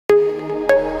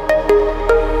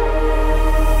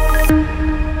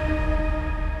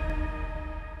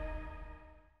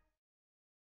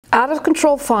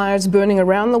Out-of-control fires burning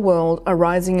around the world are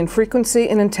rising in frequency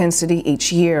and intensity each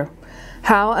year.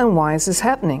 How and why is this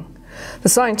happening? The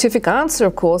scientific answer,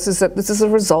 of course, is that this is a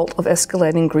result of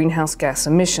escalating greenhouse gas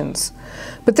emissions.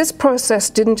 But this process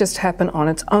didn't just happen on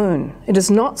its own. It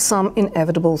is not some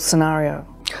inevitable scenario.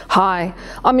 Hi,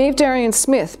 I'm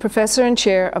Darian-Smith, Professor and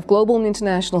Chair of Global and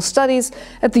International Studies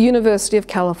at the University of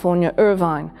California,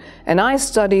 Irvine, and I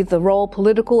study the role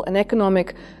political and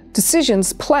economic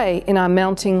decisions play in our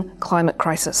mounting climate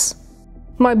crisis.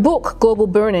 My book, Global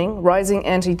Burning: Rising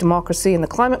Anti-Democracy in the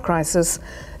Climate Crisis,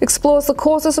 explores the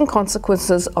causes and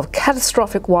consequences of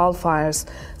catastrophic wildfires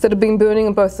that have been burning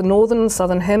in both the northern and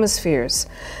southern hemispheres,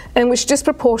 and which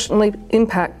disproportionately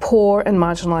impact poor and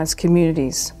marginalized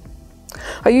communities.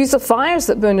 I use the fires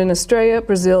that burned in Australia,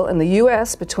 Brazil, and the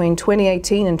US between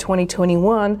 2018 and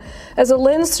 2021 as a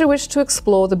lens through which to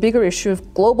explore the bigger issue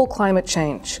of global climate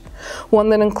change, one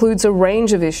that includes a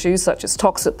range of issues such as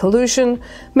toxic pollution,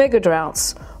 mega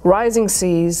droughts, rising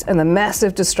seas, and the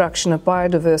massive destruction of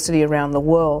biodiversity around the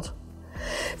world.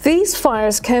 These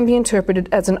fires can be interpreted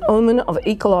as an omen of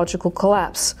ecological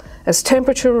collapse, as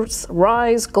temperatures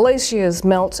rise, glaciers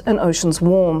melt, and oceans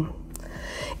warm.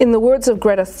 In the words of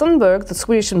Greta Thunberg, the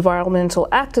Swedish environmental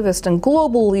activist and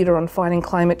global leader on fighting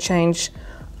climate change,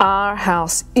 our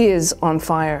house is on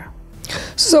fire.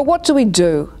 So what do we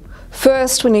do?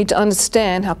 First, we need to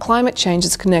understand how climate change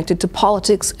is connected to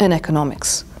politics and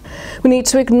economics. We need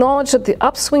to acknowledge that the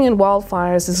upswing in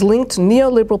wildfires is linked to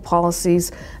neoliberal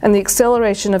policies and the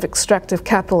acceleration of extractive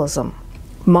capitalism,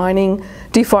 mining,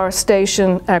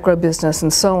 deforestation, agribusiness,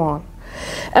 and so on.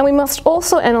 And we must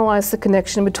also analyze the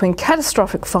connection between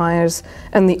catastrophic fires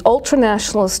and the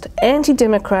ultranationalist,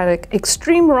 anti-democratic,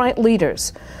 extreme right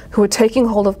leaders who are taking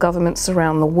hold of governments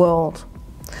around the world.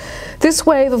 This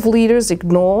wave of leaders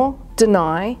ignore,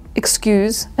 deny,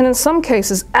 excuse, and in some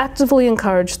cases actively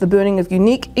encourage the burning of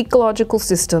unique ecological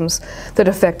systems that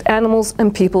affect animals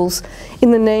and peoples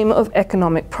in the name of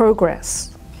economic progress.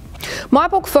 My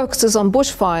book focuses on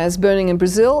bushfires burning in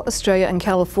Brazil, Australia, and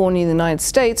California in the United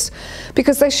States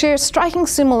because they share striking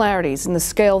similarities in the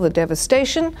scale of the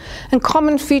devastation and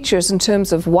common features in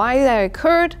terms of why they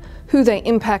occurred, who they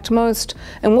impact most,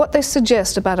 and what they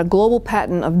suggest about a global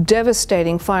pattern of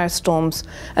devastating firestorms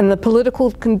and the political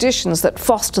conditions that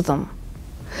foster them.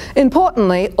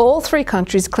 Importantly, all three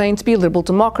countries claim to be liberal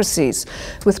democracies,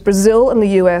 with Brazil and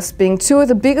the US being two of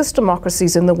the biggest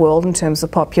democracies in the world in terms of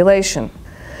population.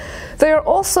 They are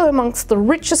also amongst the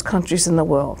richest countries in the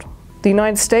world. The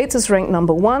United States is ranked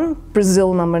number 1,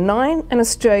 Brazil number 9, and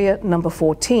Australia number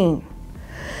 14.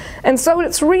 And so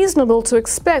it's reasonable to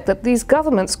expect that these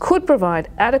governments could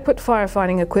provide adequate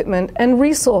firefighting equipment and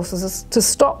resources to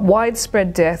stop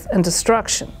widespread death and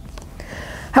destruction.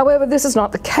 However, this is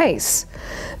not the case.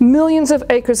 Millions of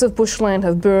acres of bushland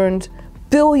have burned,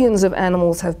 billions of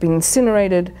animals have been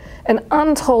incinerated, and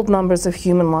untold numbers of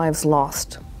human lives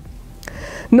lost.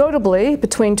 Notably,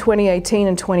 between 2018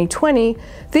 and 2020,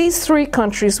 these three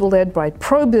countries were led by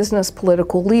pro-business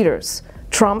political leaders,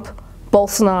 Trump,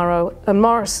 Bolsonaro, and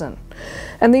Morrison.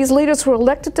 And these leaders were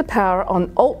elected to power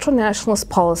on ultra-nationalist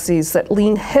policies that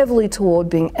lean heavily toward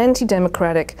being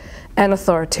anti-democratic and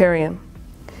authoritarian.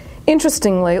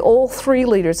 Interestingly, all three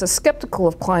leaders are skeptical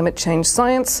of climate change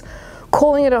science,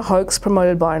 calling it a hoax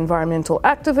promoted by environmental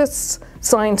activists,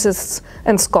 scientists,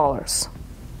 and scholars.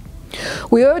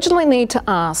 We urgently need to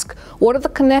ask, what are the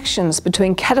connections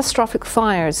between catastrophic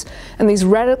fires and these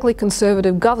radically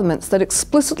conservative governments that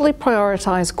explicitly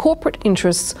prioritize corporate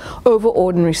interests over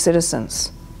ordinary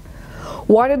citizens?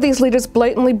 Why did these leaders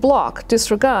blatantly block,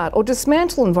 disregard, or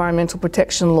dismantle environmental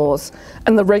protection laws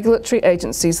and the regulatory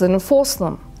agencies that enforce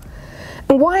them?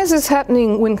 And why is this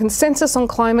happening when consensus on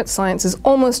climate science is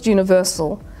almost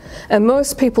universal, and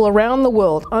most people around the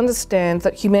world understand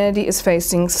that humanity is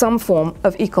facing some form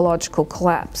of ecological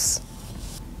collapse?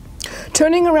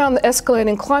 Turning around the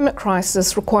escalating climate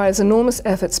crisis requires enormous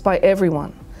efforts by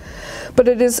everyone. But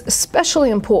it is especially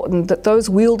important that those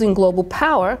wielding global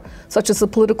power, such as the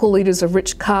political leaders of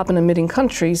rich carbon-emitting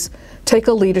countries, take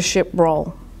a leadership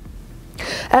role.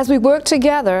 As we work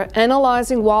together,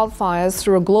 analyzing wildfires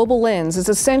through a global lens is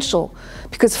essential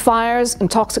because fires and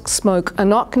toxic smoke are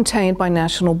not contained by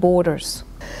national borders.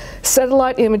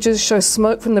 Satellite images show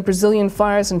smoke from the Brazilian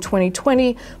fires in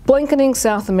 2020 blanketing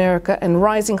South America and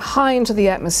rising high into the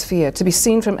atmosphere to be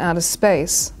seen from outer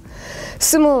space.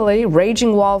 Similarly,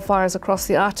 raging wildfires across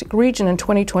the Arctic region in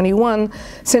 2021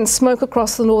 sent smoke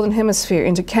across the northern hemisphere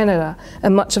into Canada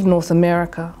and much of North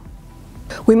America.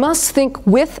 We must think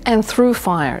with and through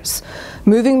fires,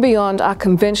 moving beyond our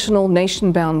conventional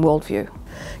nation-bound worldview.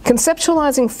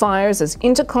 Conceptualizing fires as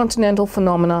intercontinental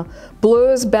phenomena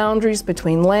blurs boundaries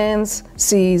between lands,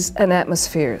 seas, and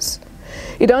atmospheres.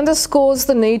 It underscores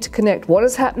the need to connect what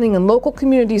is happening in local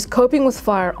communities coping with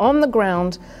fire on the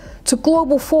ground to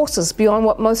global forces beyond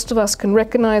what most of us can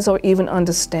recognize or even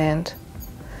understand.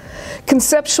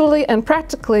 Conceptually and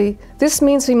practically, this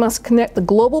means we must connect the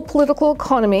global political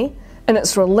economy and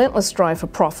its relentless drive for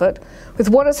profit with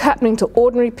what is happening to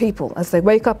ordinary people as they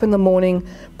wake up in the morning,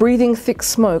 breathing thick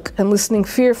smoke and listening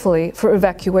fearfully for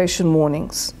evacuation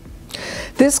warnings.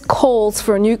 This calls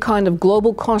for a new kind of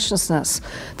global consciousness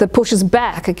that pushes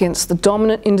back against the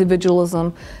dominant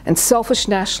individualism and selfish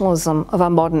nationalism of our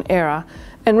modern era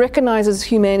and recognizes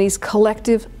humanity's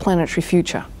collective planetary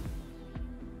future.